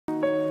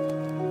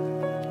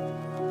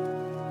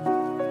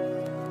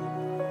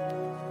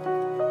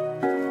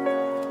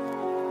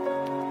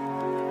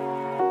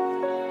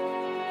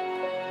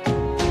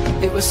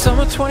was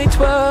summer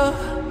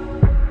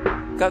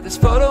 2012. Got this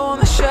photo on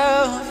the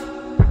shelf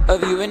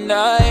of you and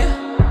I.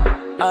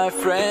 Our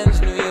friends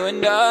knew you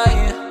and I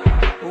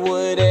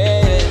would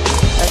end.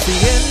 At the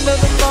end of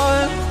the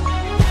month,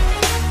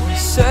 we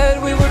said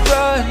we would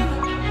run,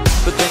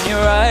 but then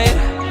your right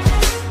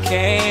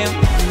came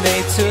and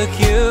they took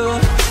you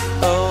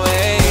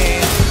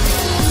away.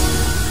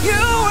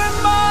 You were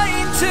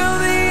mine till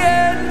the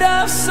end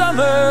of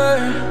summer.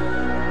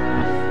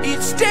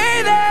 Each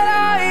day that I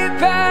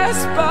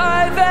pass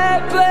by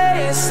that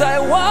place, I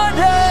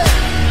wonder,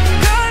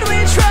 could we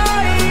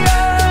try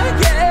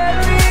again,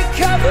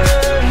 recover?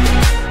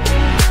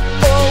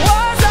 Or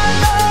was our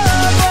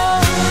love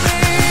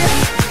only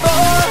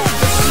for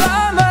the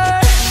summer?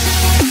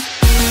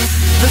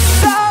 The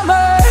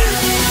summer,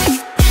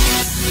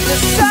 the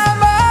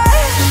summer.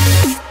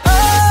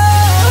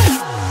 Oh,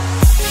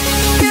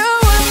 you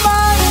were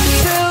mine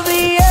till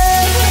the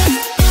end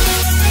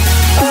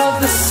of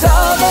the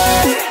summer.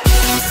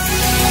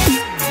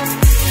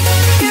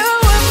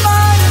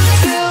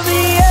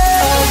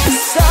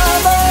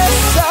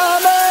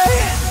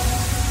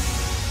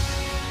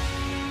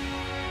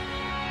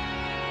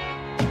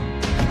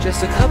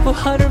 Just a couple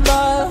 100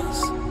 miles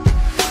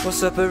will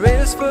separate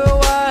us for a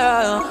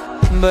while,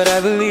 but I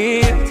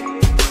believed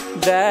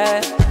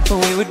that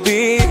we would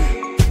be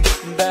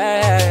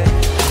back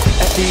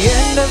at the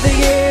end of the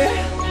year.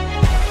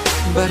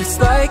 But it's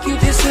like you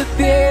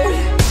disappeared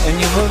and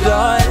you moved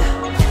on,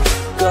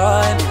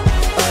 gone.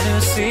 A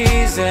new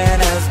season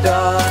has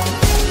dawned.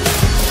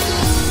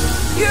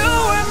 You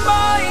were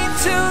mine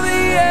till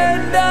the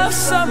end of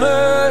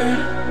summer.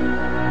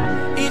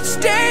 Each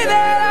day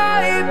that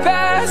I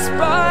pass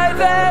by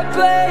that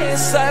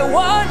place, I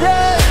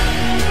wonder,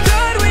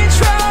 could we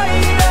try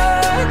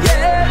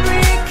again,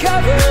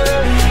 recover?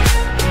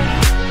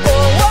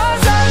 Or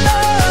was our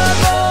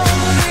love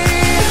only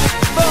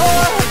for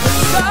the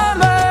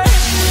summer?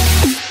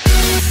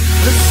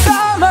 The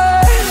summer,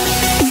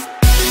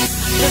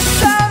 the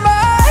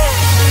summer.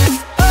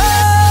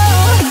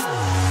 Oh,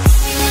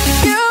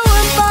 you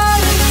were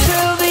mine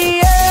till the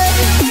end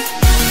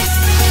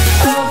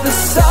of the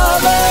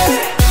summer.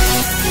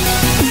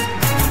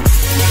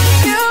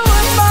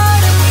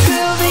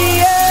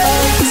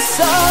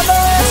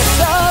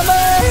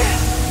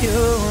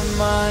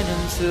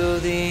 Until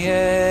the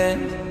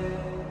end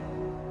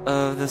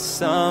of the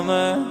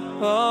summer.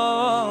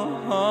 Oh,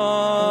 oh,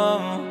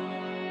 oh.